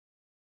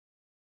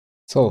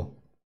So,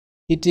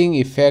 heating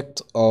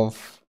effect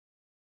of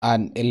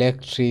an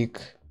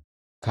electric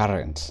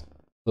current.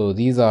 So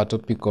these are our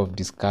topic of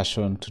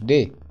discussion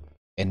today,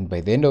 and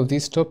by the end of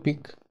this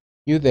topic,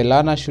 you the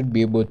learner should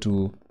be able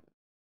to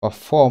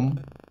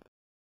perform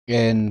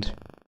and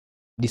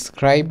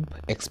describe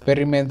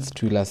experiments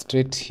to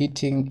illustrate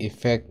heating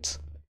effect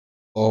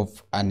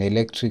of an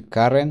electric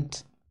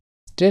current,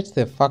 state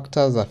the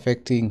factors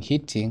affecting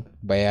heating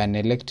by an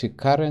electric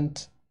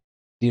current,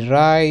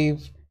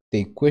 derive the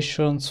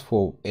equations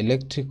for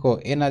electrical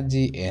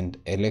energy and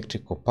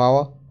electrical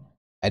power,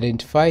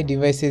 identify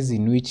devices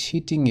in which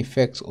heating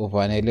effects of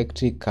an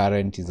electric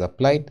current is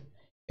applied,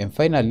 and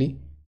finally,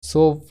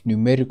 solve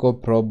numerical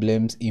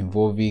problems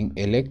involving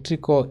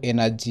electrical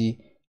energy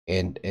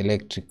and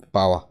electric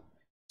power.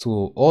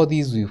 So all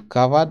these we've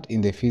covered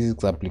in the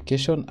physics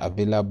application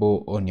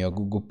available on your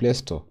Google Play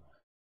Store.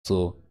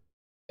 So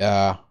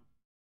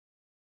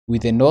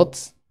with the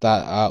notes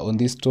that are on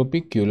this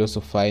topic, you'll also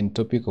find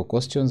topical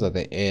questions at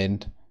the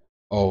end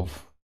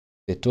of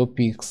the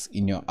topics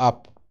in your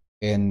app.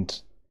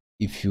 And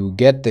if you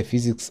get the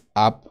physics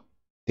app,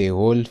 the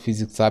whole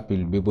physics app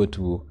will be able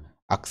to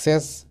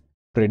access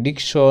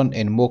prediction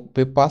and mock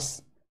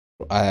papers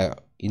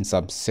in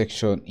some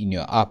section in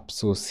your app.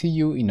 So see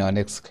you in our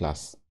next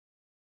class.